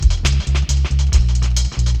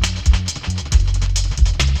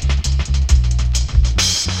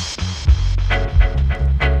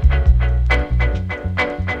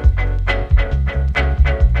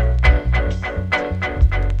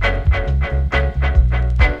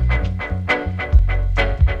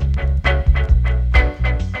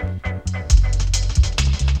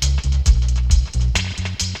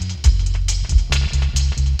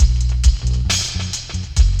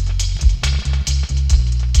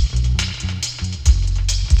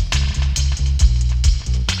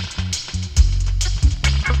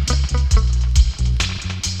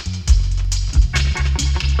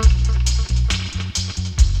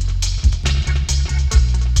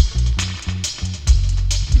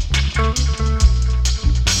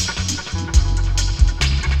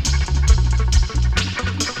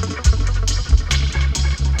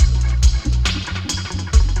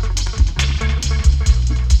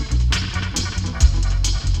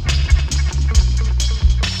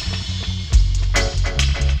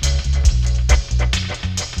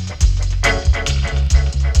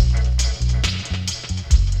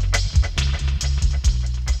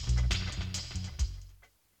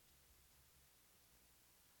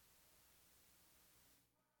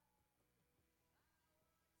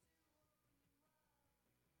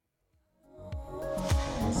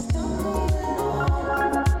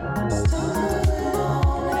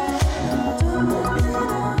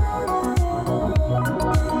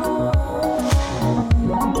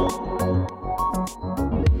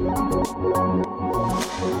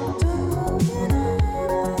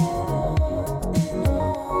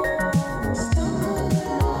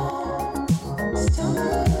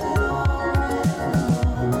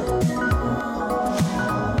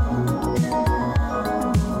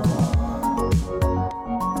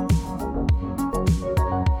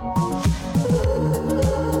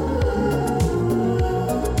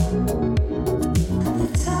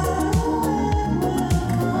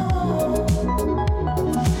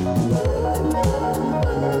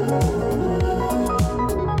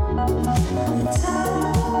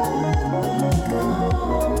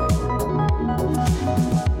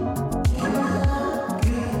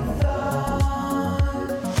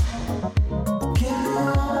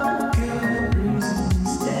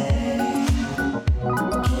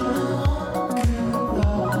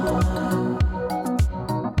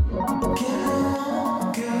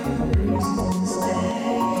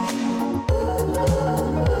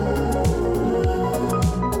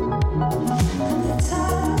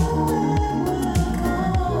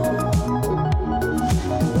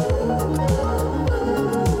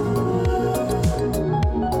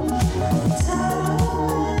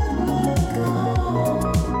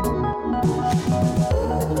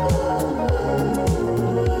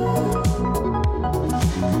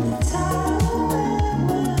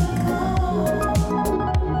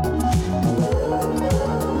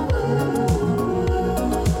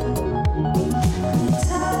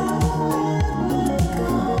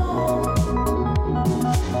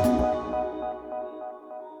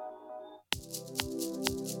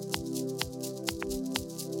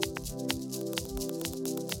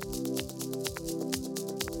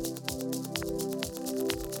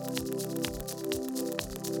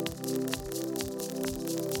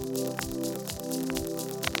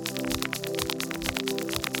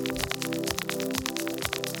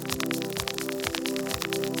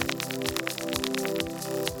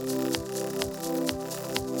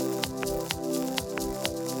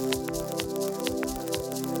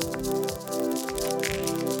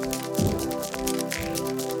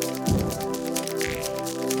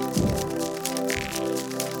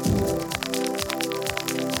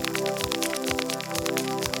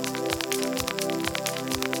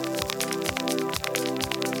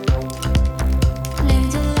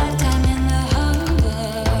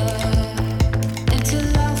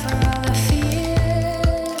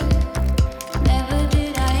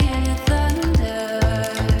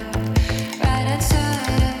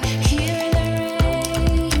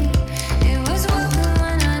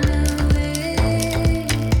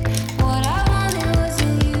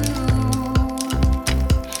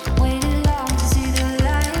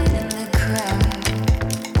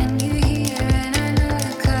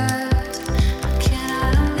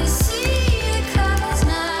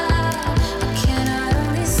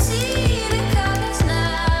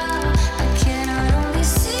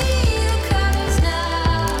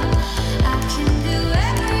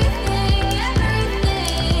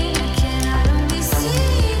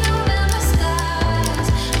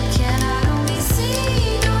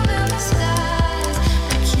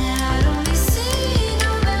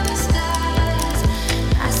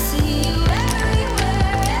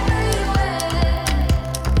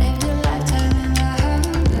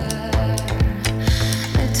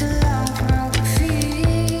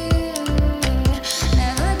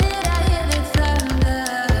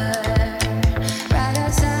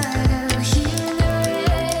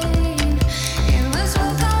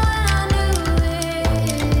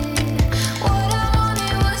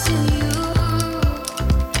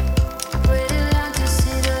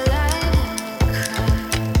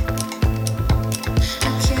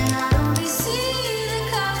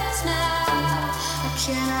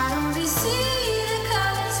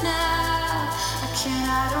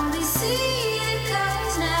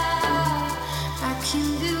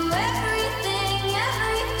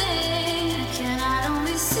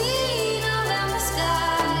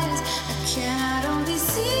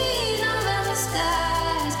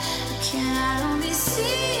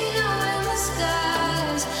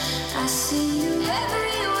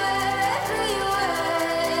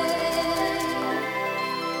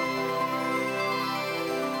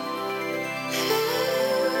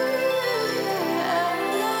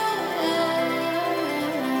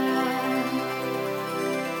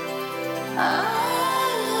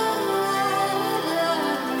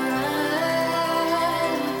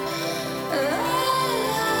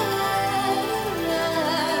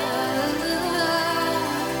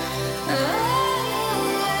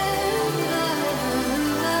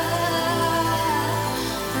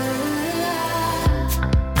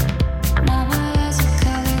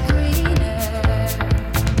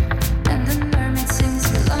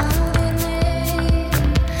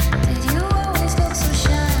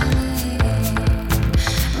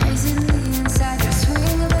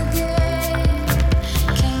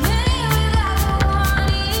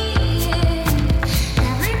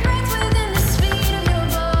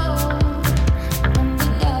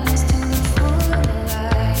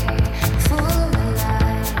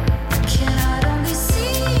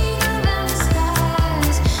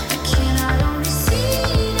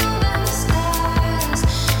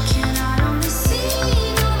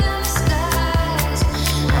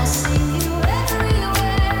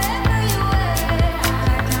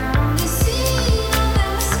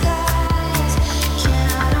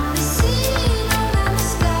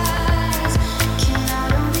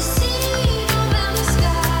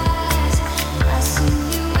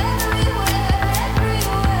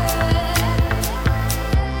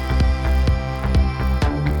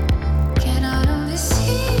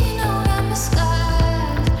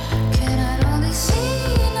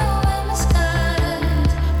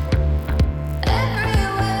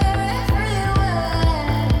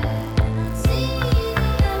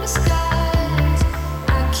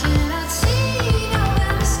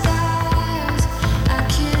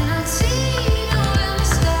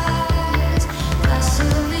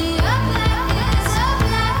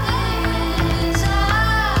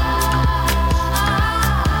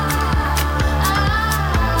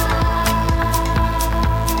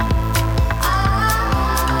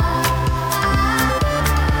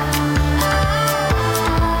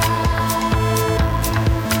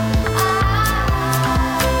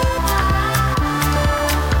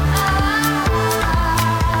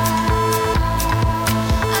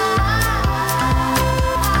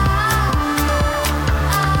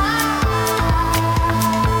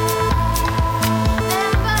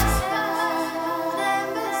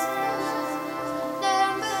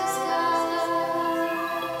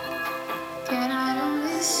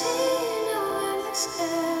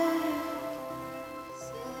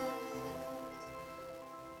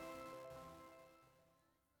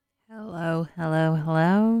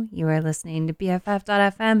are listening to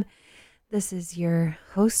BFF.FM. This is your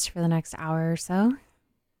host for the next hour or so.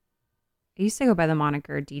 I used to go by the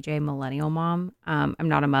moniker DJ Millennial Mom. I'm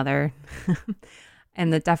not a mother.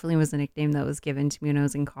 And that definitely was a nickname that was given to me when I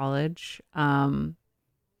was in college. Thinking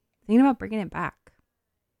about bringing it back.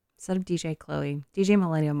 Instead of DJ Chloe, DJ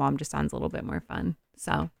Millennial Mom just sounds a little bit more fun.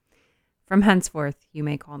 So from henceforth, you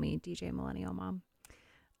may call me DJ Millennial Mom.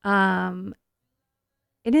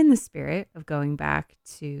 And in the spirit of going back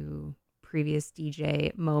to previous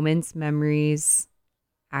DJ moments, memories,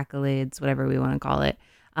 accolades, whatever we want to call it,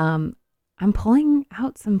 I'm pulling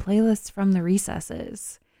out some playlists from the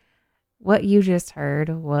recesses. What you just heard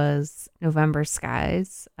was November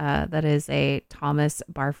Skies. That is a Thomas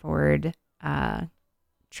Barford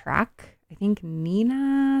track. I think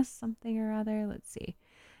Nina something or other. Let's see.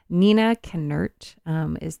 Nina Kennert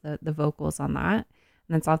is the vocals on that.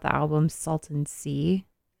 And it's off the album Salton Sea.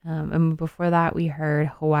 And before that, we heard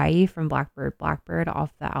Hawaii from Blackbird Blackbird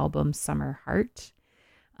off the album Summer Heart.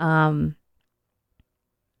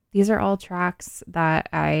 These are all tracks that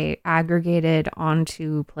I aggregated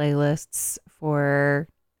onto playlists for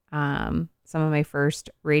some of my first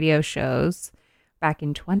radio shows back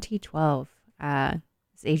in 2012. This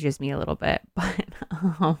ages me a little bit, but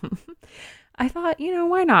I thought,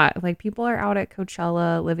 why not? Like, people are out at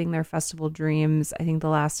Coachella living their festival dreams. I think the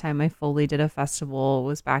last time I fully did a festival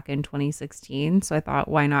was back in 2016. So I thought,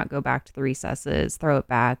 why not go back to the recesses, throw it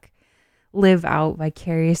back, live out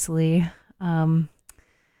vicariously.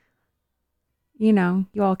 You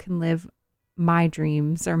all can live my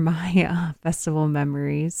dreams or my festival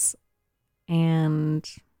memories. And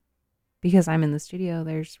because I'm in the studio,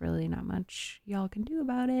 there's really not much y'all can do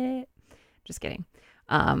about it. Just kidding.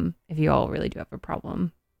 If you all really do have a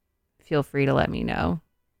problem, feel free to let me know.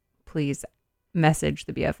 Please message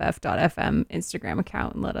the BFF.FM Instagram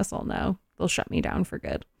account and let us all know. They'll shut me down for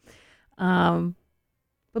good.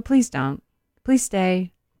 But please don't. Please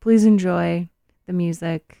stay. Please enjoy the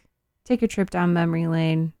music. Take a trip down memory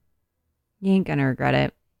lane. You ain't gonna regret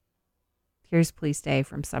it. Here's Please Stay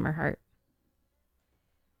from Summer Heart.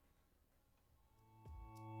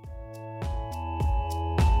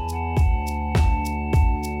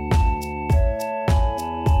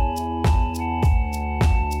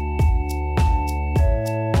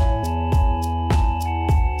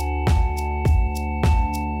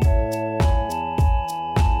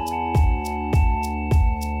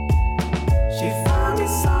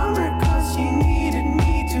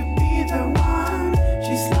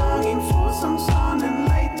 She's longing for some sun and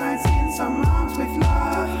late nights in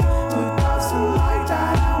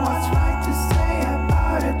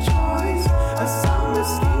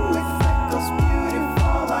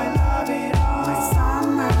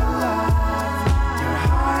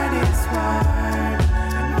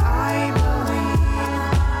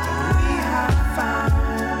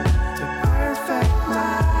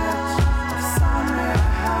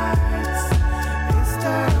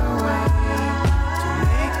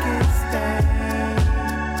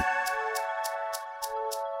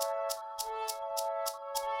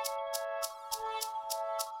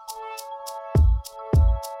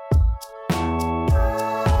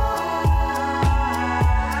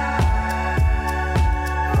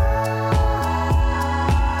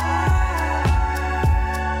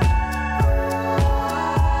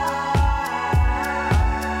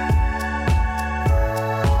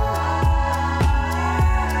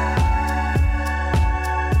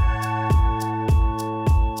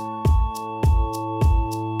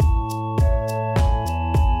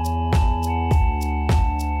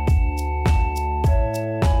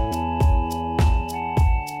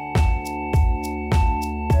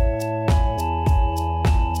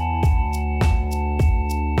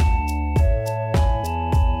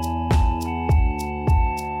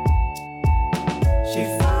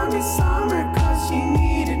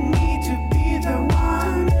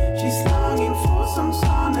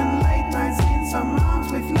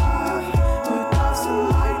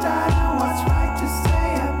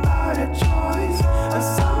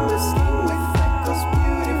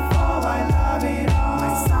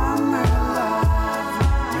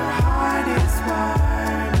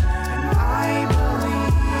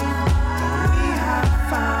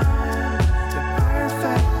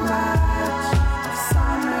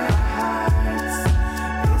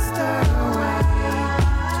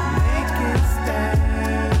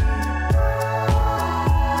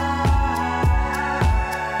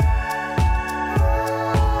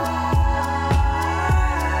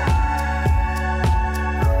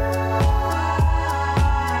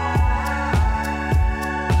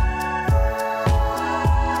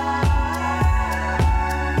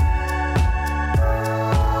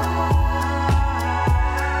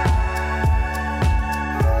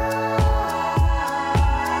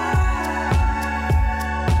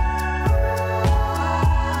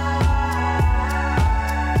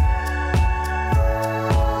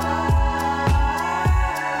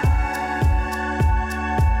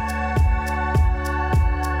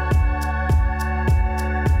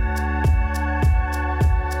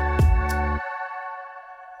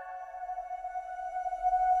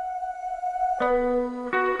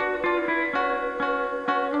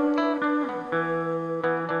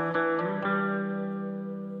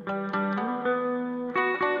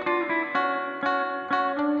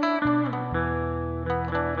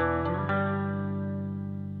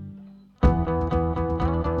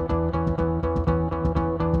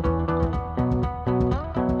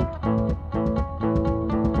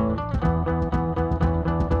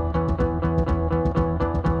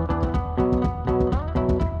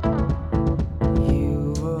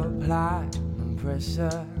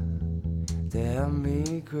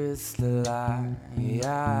crystalline,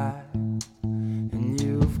 and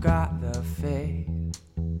you've got the faith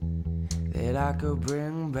that I could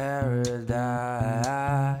bring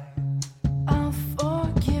paradise. I'll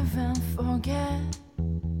forgive and forget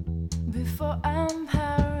before I'm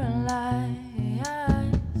paralyzed.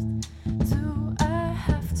 Do I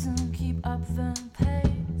have to keep up the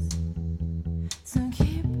pace to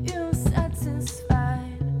keep you satisfied?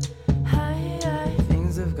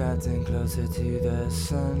 Things have gotten closer to the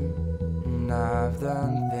sun, and I've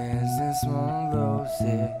done things in small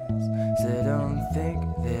doses. So don't think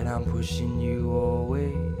that I'm pushing you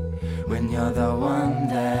away when you're the one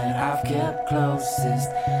that I've kept closest.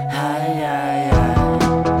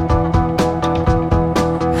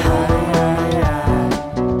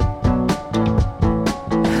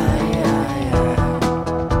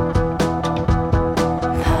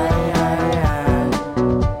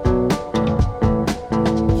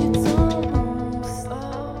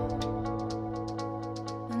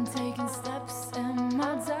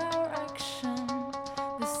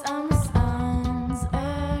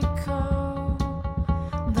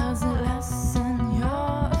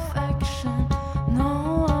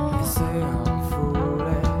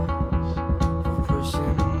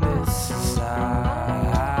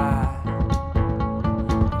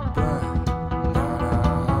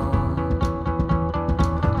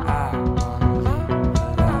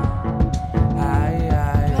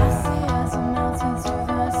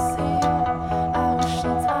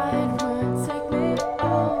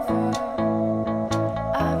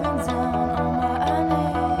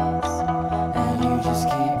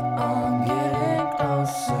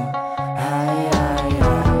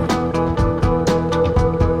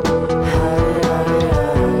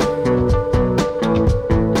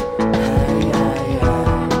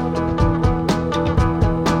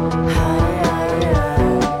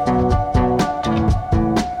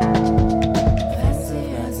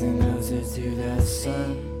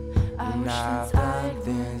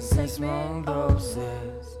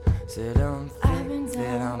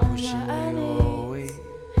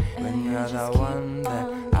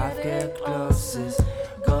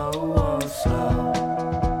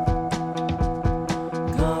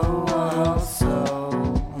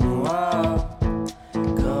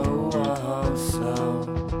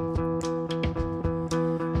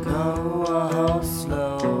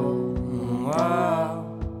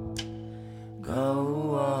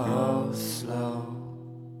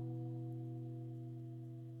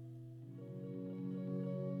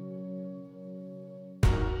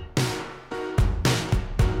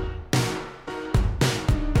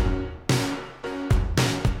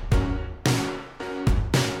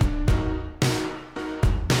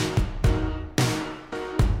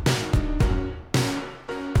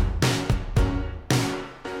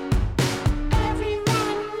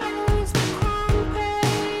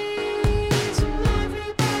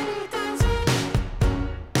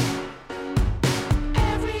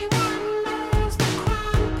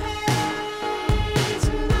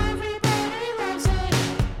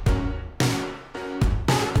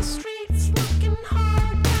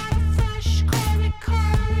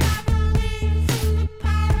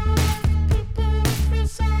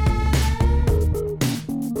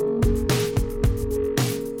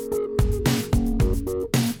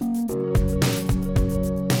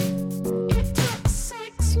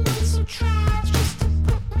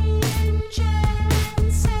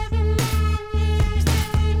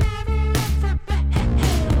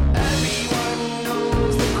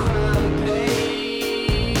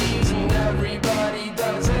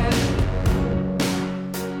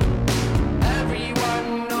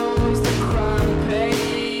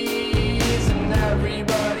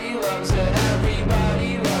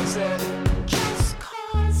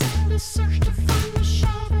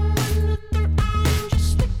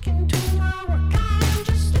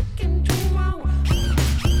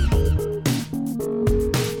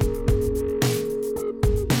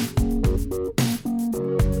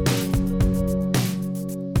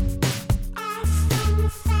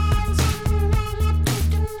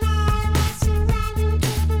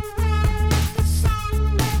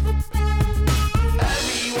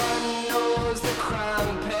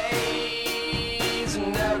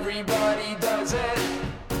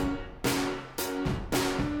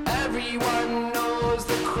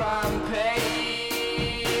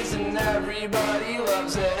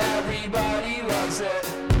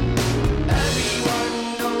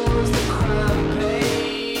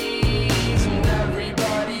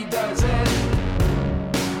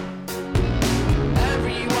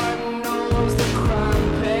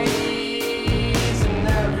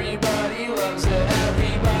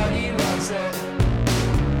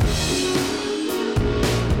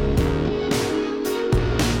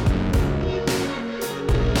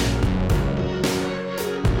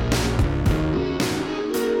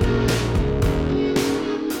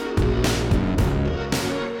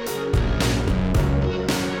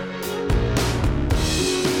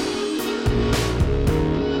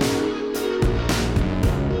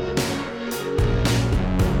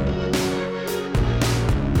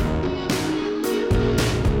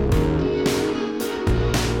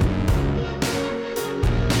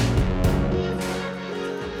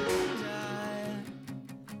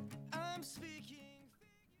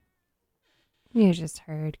 You just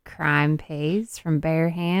heard Crime Pays from Bare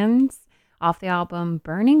Hands off the album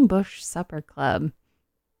Burning Bush Supper Club.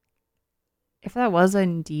 If that was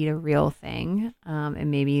indeed a real thing, and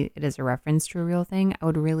maybe it is a reference to a real thing, I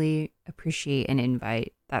would really appreciate an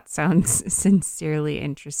invite. That sounds sincerely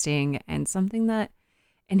interesting and something that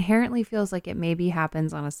inherently feels like it maybe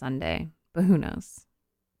happens on a Sunday, but who knows?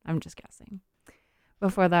 I'm just guessing.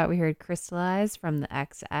 Before that, we heard Crystallize from the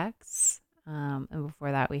XX, and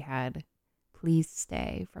before that, we had Please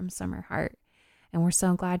Stay from Summer Heart. And we're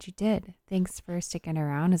so glad you did. Thanks for sticking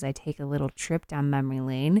around as I take a little trip down memory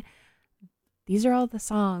lane. These are all the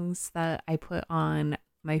songs that I put on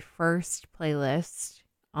my first playlist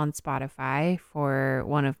on Spotify for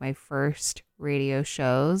one of my first radio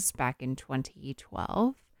shows back in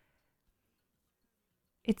 2012.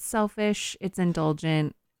 It's selfish, it's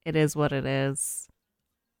indulgent, it is what it is.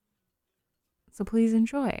 So please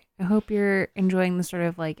enjoy. I hope you're enjoying the sort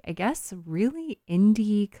of like, I guess, really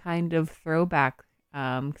indie kind of throwback,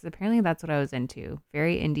 because apparently that's what I was into.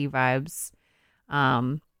 Very indie vibes.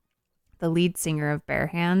 The lead singer of Bare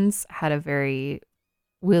Hands had a very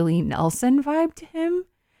Willie Nelson vibe to him.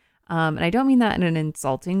 And I don't mean that in an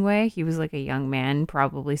insulting way. He was like a young man,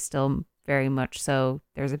 probably still very much so.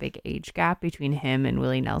 There's a big age gap between him and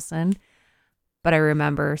Willie Nelson. But I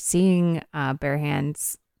remember seeing Bare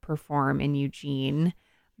Hands perform in Eugene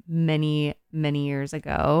many years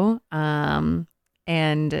ago,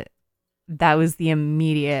 and that was the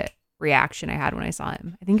immediate reaction I had when I saw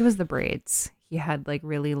him. I think it was the braids. He had like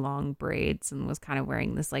really long braids and was kind of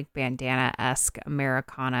wearing this like bandana-esque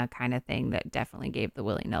Americana kind of thing that definitely gave the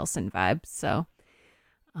Willie Nelson vibe. So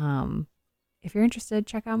if you're interested,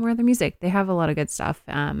 check out more of their music. They have a lot of good stuff,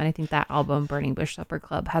 and I think that album Burning Bush Supper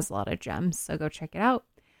Club has a lot of gems, so go check it out.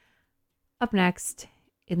 Up next,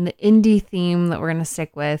 in the indie theme that we're going to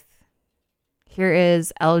stick with, here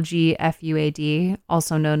is LGFUAD,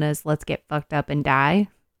 also known as Let's Get Fucked Up and Die.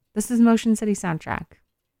 This is Motion City Soundtrack.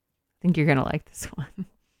 I think you're going to like this one.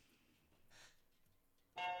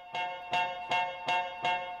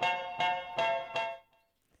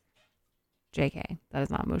 JK, that is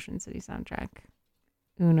not Motion City Soundtrack.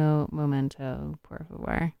 Uno momento, por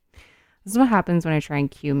favor. This is what happens when I try and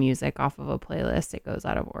cue music off of a playlist. It goes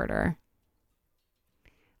out of order.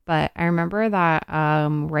 But I remember that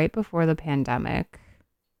right before the pandemic,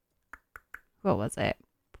 what was it?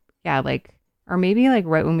 Yeah, like, or maybe like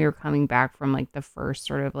right when we were coming back from like the first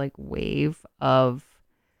sort of like wave of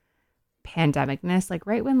pandemicness, like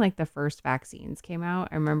right when like the first vaccines came out,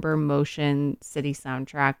 I remember Motion City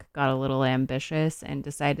Soundtrack got a little ambitious and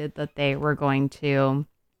decided that they were going to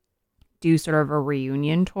do sort of a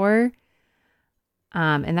reunion tour.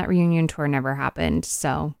 And that reunion tour never happened.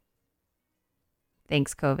 So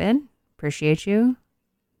thanks, COVID. Appreciate you.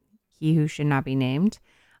 He who should not be named.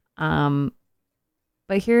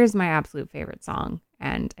 But here's my absolute favorite song,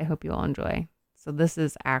 and I hope you all enjoy. So this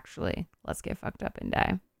is actually Let's Get Fucked Up and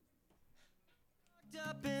Die.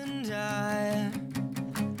 Up and die.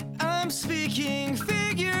 I'm speaking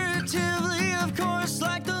figuratively, of course,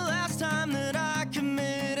 like the last time that I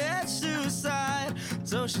committed suicide,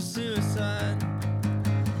 social suicide.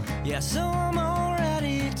 Yeah, so I'm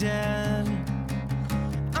already dead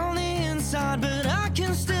on the inside, but I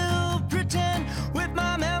can still pretend with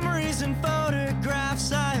my memories and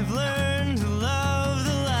photographs. I've learned to love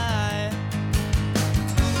the lie.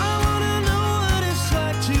 I wanna know what it's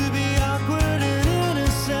like to be awkward and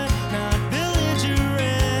innocent, not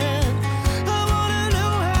belligerent. I wanna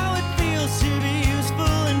know how it feels to be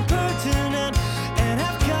useful and pertinent and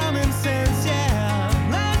have common sense, yeah.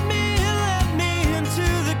 Let me into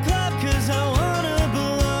the club, 'cause I wanna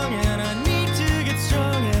belong and I need to get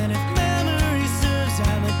strong. And if memory serves,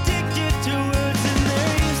 I'm addicted to words and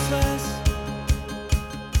they're useless.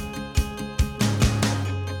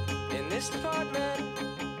 In this department,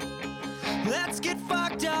 let's get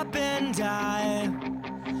fucked up and die.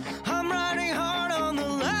 I'm riding hard on the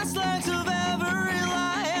last legs of every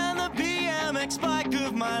lie, and the BMX bike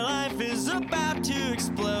of my life is about to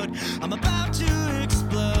explode. I'm about to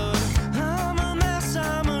explode. I'm a mess,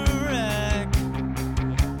 I'm a wreck.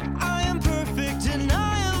 I am perfect and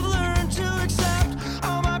I have learned to accept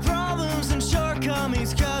all my problems and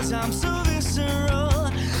shortcomings, 'cause I'm so visceral,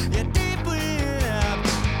 yet deeply inept.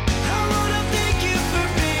 I wanna thank you for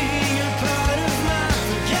being a part of my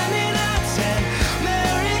forget-me-nots and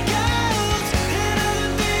marigolds and other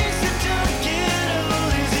things that don't get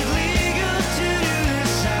old. Is it legal to do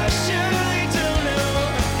this? I surely don't know.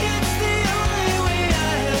 It's the only way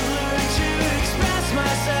I have learned to express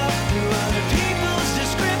myself through other people's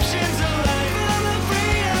descriptions of life. I'm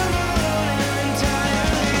afraid I'm alone and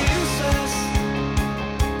entirely useless.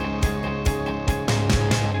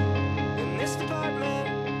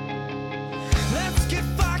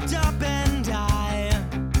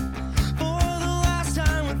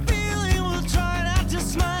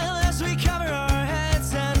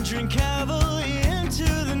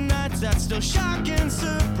 that still shock and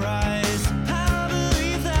surprise. I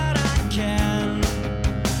believe that I can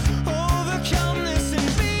overcome this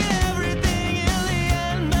and be everything in the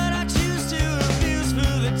end, but I choose to abuse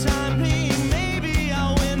for the time being. Maybe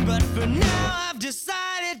I'll win, but for now I've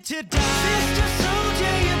decided to die. Sister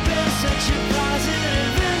soldier, you've been such a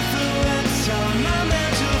positive influence on my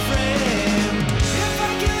mental frame. If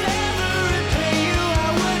I could ever repay you, I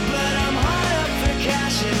would, but I'm hard up for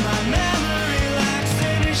cash and my memory lacks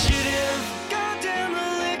initiative. Goddamn, the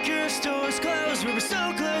liquor store's closed. We were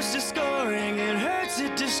so close to scoring. It hurts,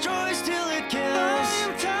 it destroys till it kills. I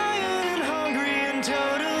am tired and hungry and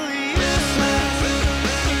totally useless.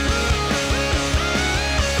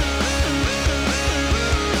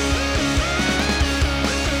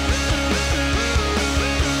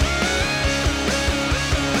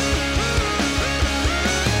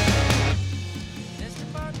 This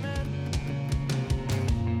department.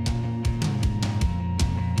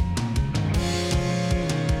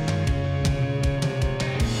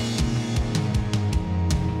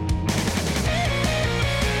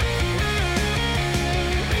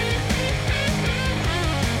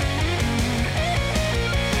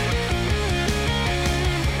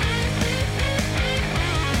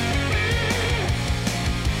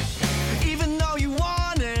 Even though you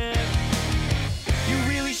want it, you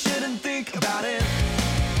really shouldn't think about it.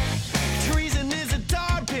 Treason is a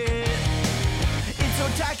tar pit. It's so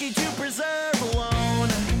tacky to preserve alone.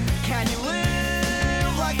 Can you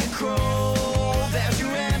live like a crow? There's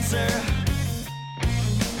your answer.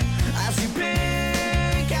 As you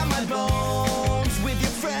pick at my bones with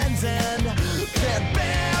your friends and their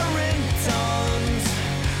barren tongues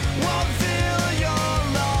won't fill your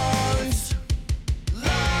lungs.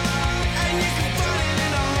 And you can put it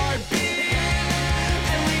in a heartbeat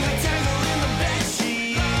and leave a tangle in the bed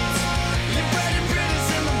sheets. Your bread and British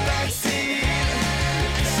in the backseat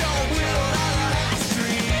and show a wheel on the high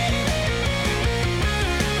street.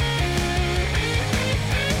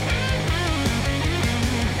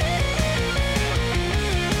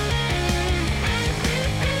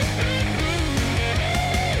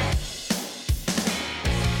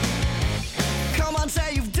 Come on,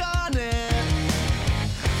 say you've done it,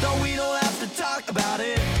 though we don't have to talk about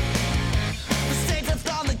it. The state left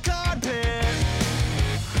on the carpet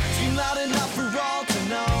seem loud enough for all to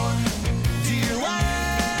know. Do your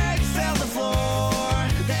legs feel the floor?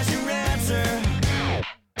 There's your answer.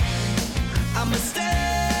 A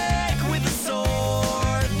mistake with a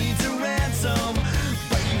sword needs a ransom,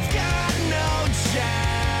 but you've got no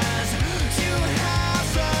chance to have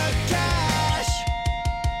the cash.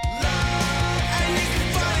 And you can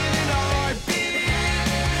find it in a heartbeat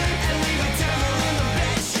and leave a tangle in the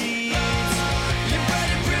bed sheets. Your bread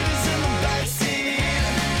and British in the backseat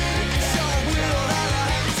and show a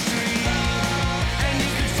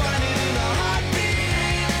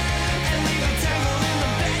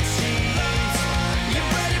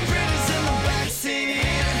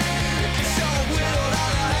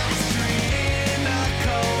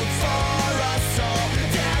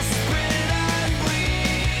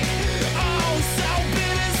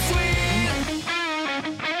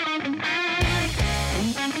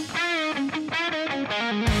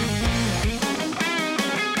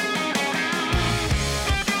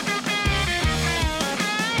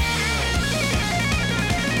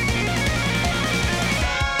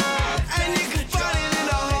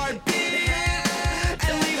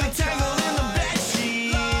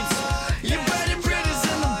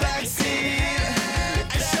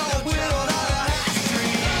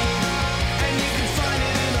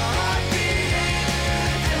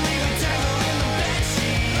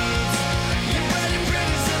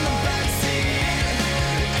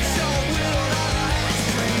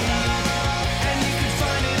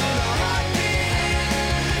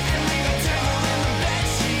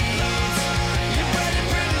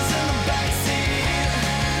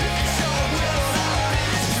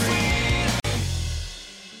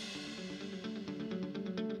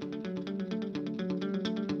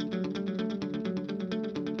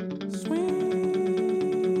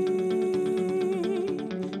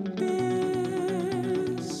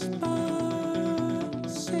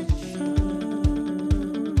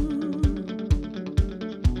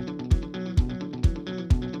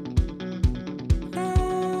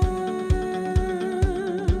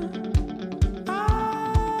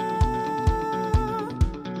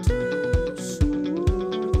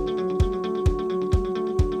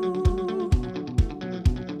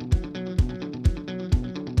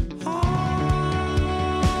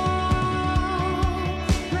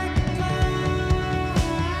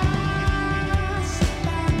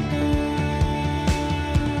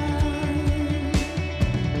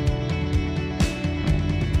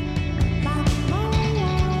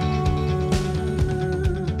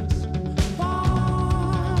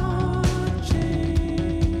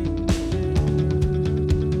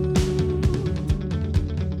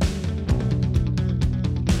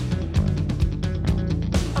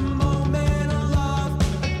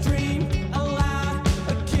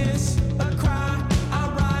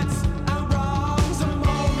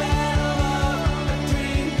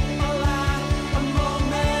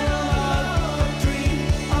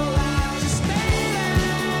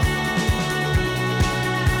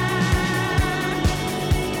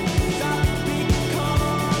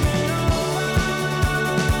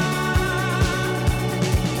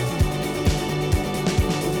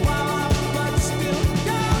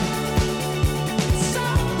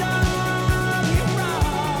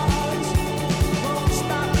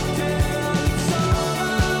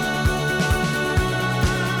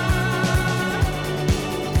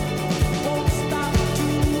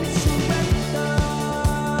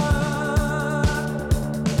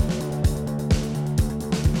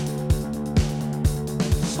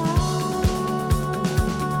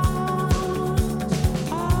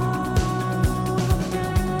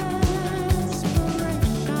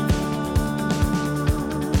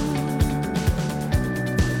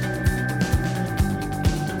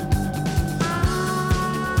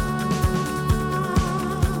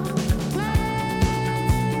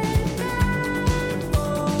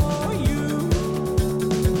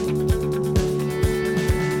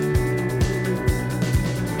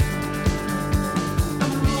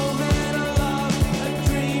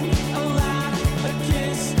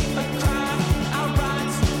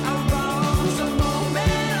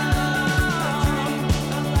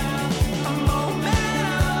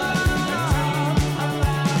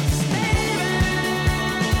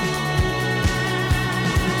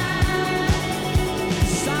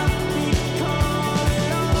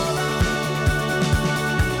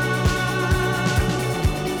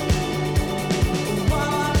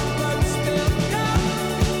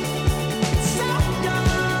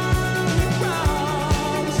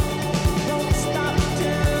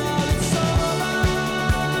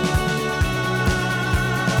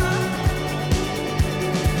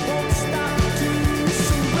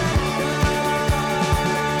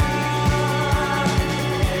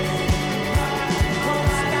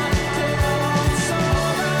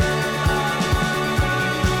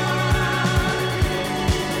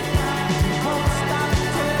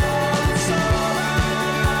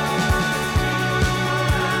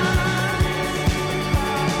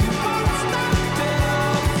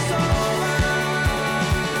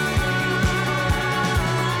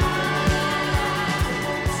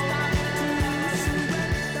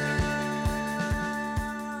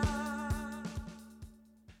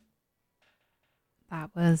That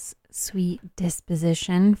was Sweet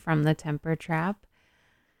Disposition from the Temper Trap.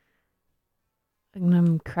 An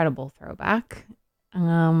incredible throwback.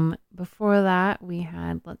 Before that, we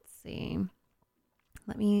had, let's see,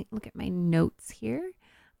 let me look at my notes here.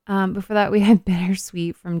 Before that, we had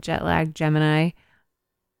Bittersweet from Jetlag Gemini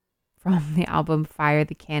from the album Fire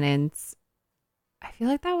the Cannons. I feel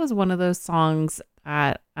like that was one of those songs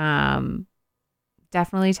that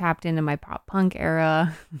definitely tapped into my pop punk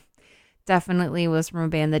era. Definitely was from a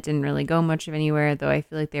band that didn't really go much of anywhere, though I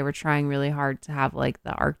feel like they were trying really hard to have like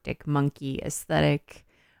the Arctic Monkey aesthetic.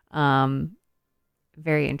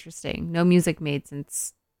 Very interesting. No music made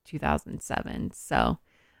since 2007. So,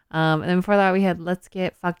 and then before that, we had Let's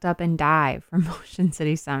Get Fucked Up and Die from Motion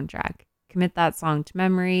City Soundtrack. Commit that song to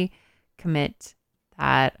memory. Commit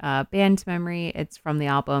that band to memory. It's from the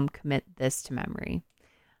album Commit This to Memory.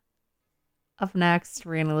 Up next,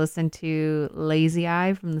 we're going to listen to Lazy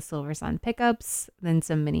Eye from the Silver Sun Pickups, then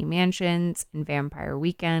some Mini Mansions and Vampire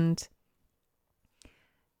Weekend.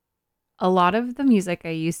 A lot of the music I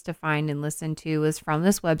used to find and listen to was from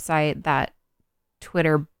this website that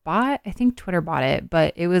Twitter bought. I think Twitter bought it,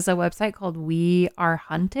 but it was a website called We Are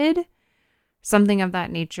Hunted, something of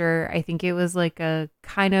that nature. I think it was like a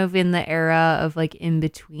kind of in the era of like in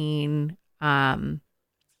between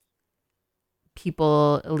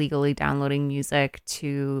people illegally downloading music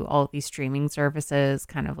to all of these streaming services,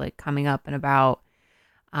 kind of like coming up and about.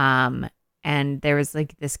 And there was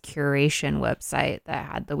like this curation website that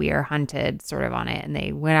had the We Are Hunted sort of on it. And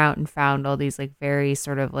they went out and found all these like very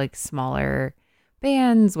sort of like smaller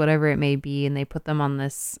bands, whatever it may be. And they put them on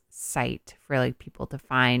this site for like people to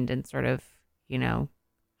find and sort of, you know,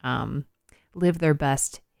 live their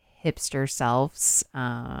best hipster selves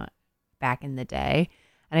back in the day.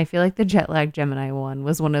 And I feel like the Jetlag Gemini one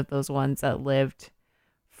was one of those ones that lived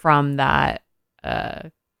from that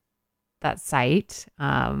that site.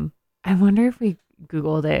 I wonder if we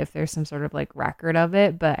Googled it, if there's some sort of like record of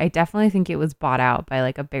it, but I definitely think it was bought out by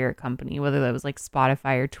like a bigger company, whether that was like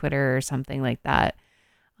Spotify or Twitter or something like that.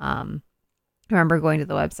 I remember going to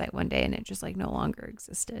the website one day and it just like no longer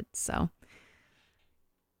existed. So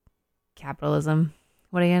capitalism,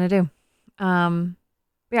 what are you going to do?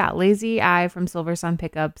 Yeah, Lazy Eye from Silver Sun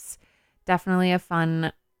Pickups. Definitely a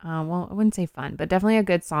fun, well, I wouldn't say fun, but definitely a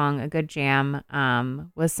good song, a good jam.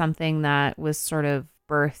 Was something that was sort of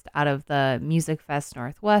birthed out of the Music Fest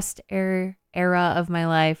Northwest era of my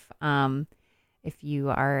life. If you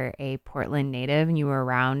are a Portland native and you were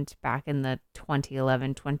around back in the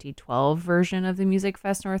 2011-2012 version of the Music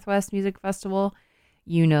Fest Northwest Music Festival,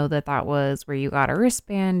 you know that that was where you got a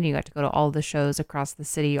wristband. You got to go to all the shows across the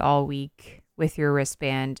city all week with your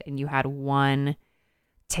wristband, and you had one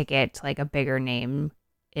ticket to like a bigger name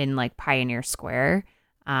in like Pioneer Square.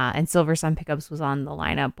 And Silver Sun Pickups was on the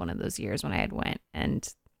lineup one of those years when I had went, and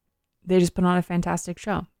they just put on a fantastic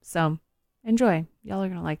show. So enjoy. Y'all are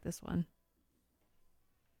going to like this one.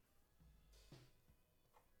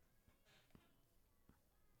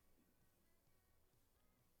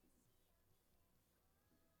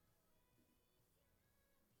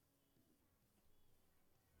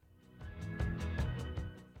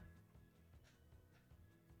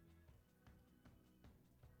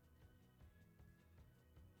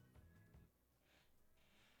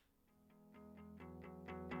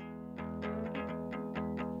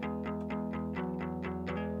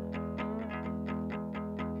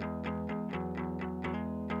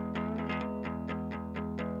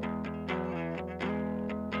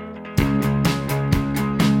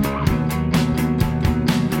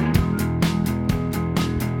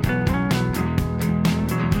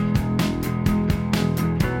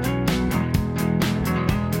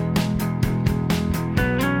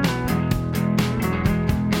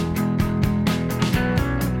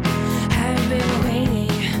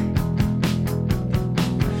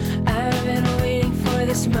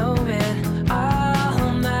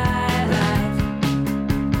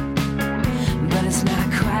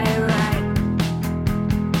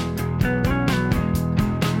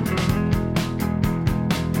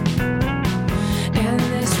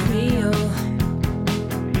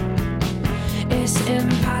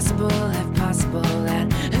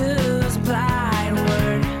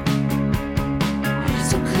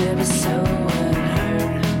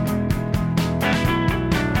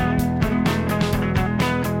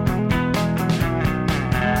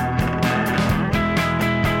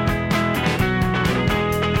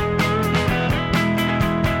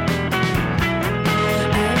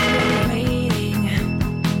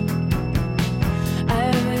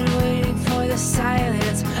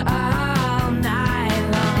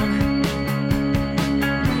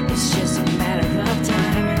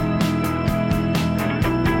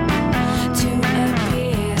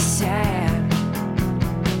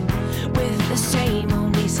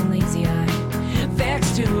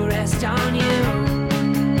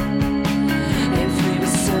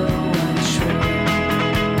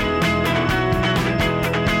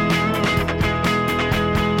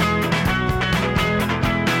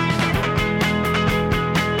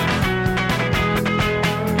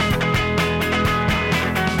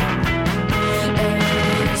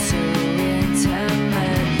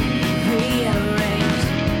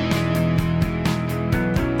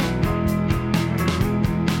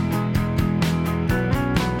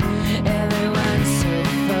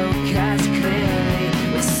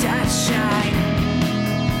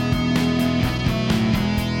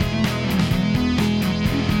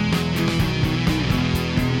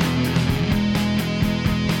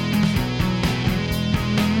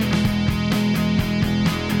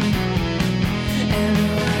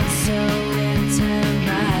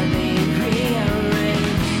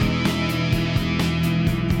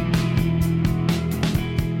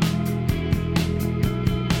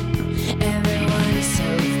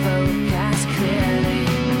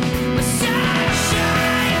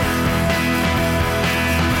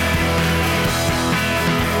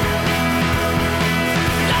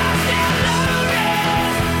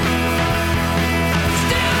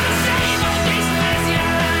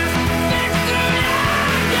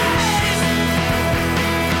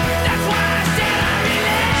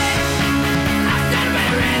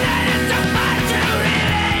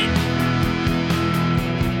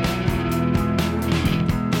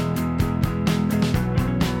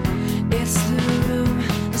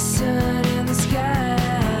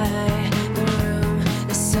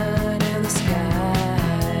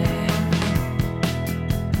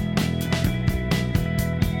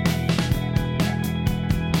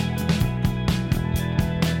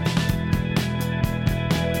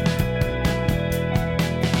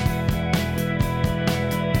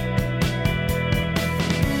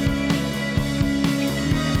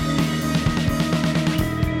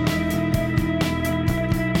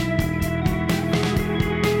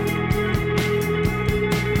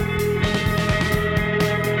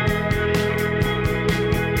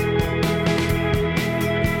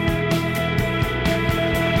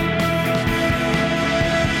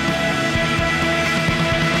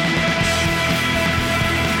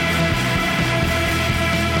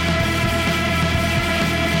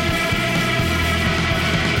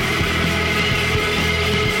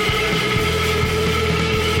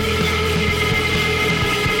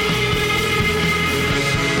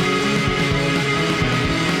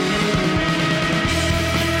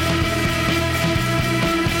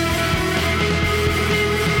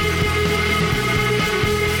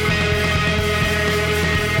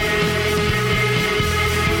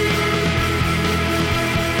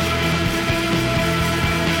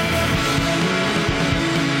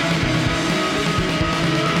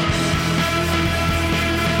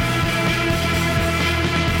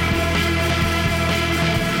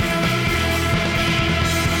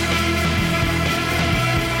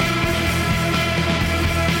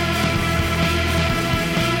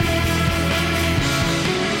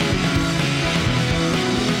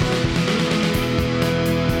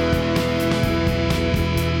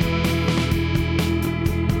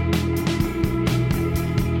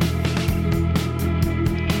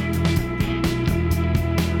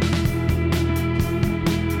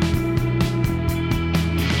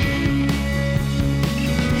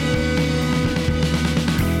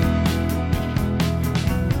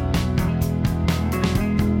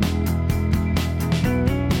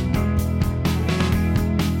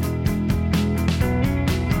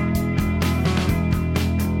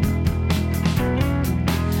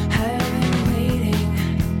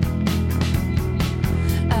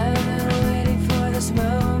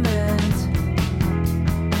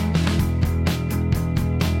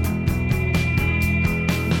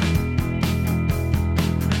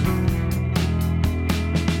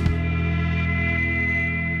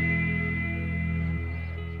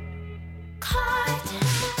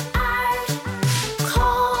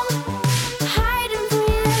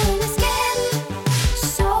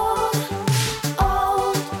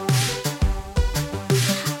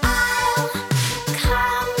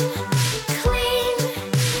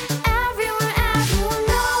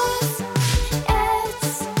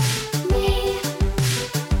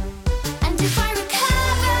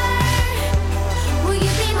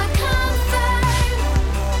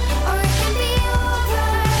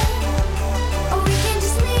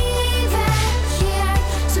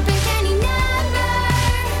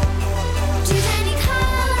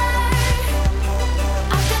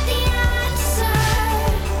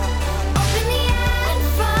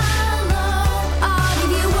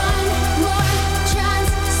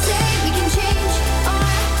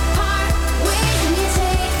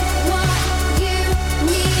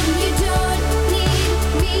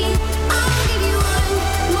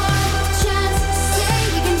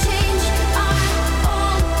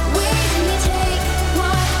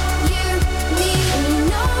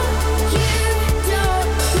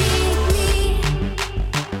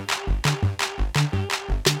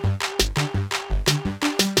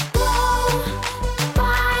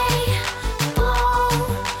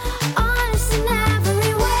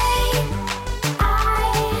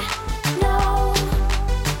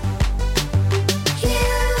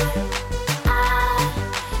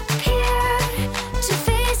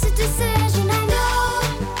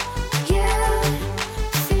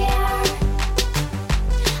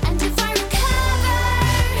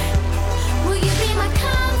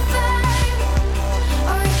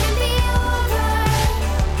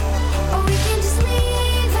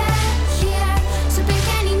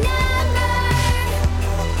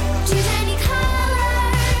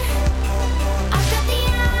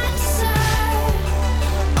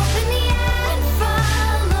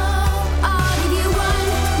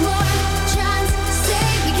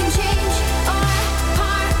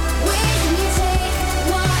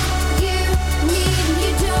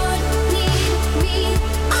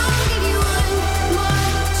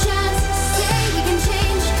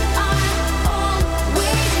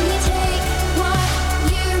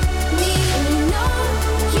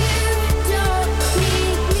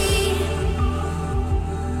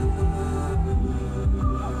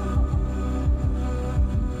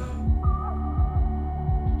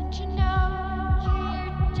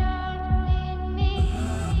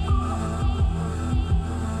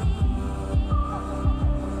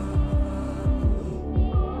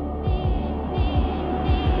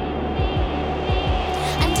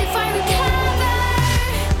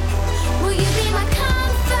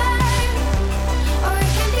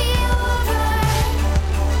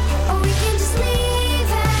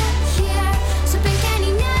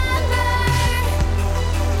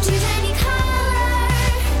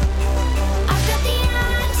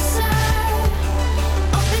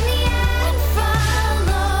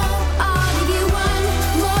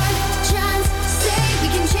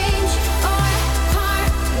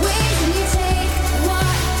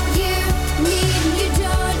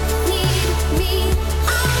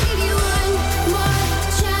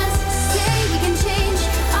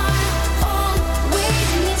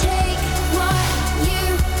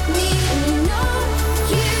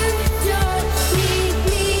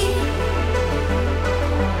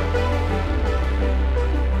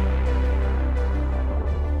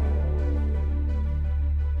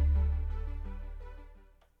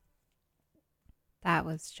 That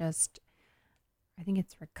was just, I think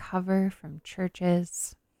it's Recover from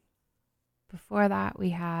Churches. Before that,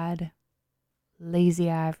 we had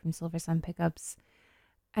Lazy Eye from Silver Sun Pickups.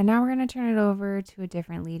 And now we're going to turn it over to a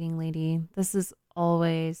different leading lady. This is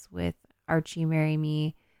Always with Archie Marry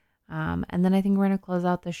Me. And then I think we're going to close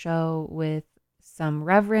out the show with some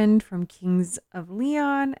Reverend from Kings of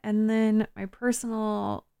Leon. And then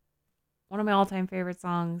one of my all-time favorite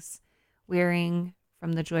songs, Wearing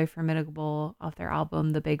from the Joy Formidable off their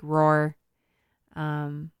album, The Big Roar.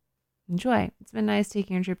 Enjoy. It's been nice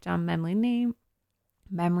taking a trip down memory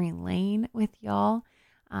lane with y'all.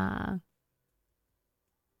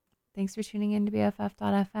 Thanks for tuning in to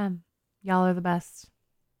BFF.FM. Y'all are the best.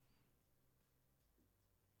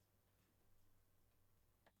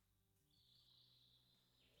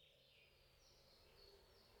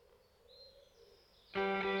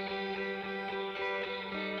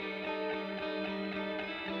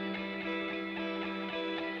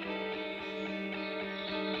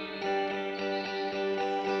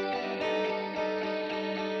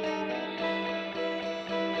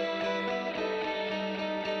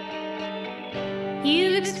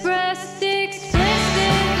 You've expressed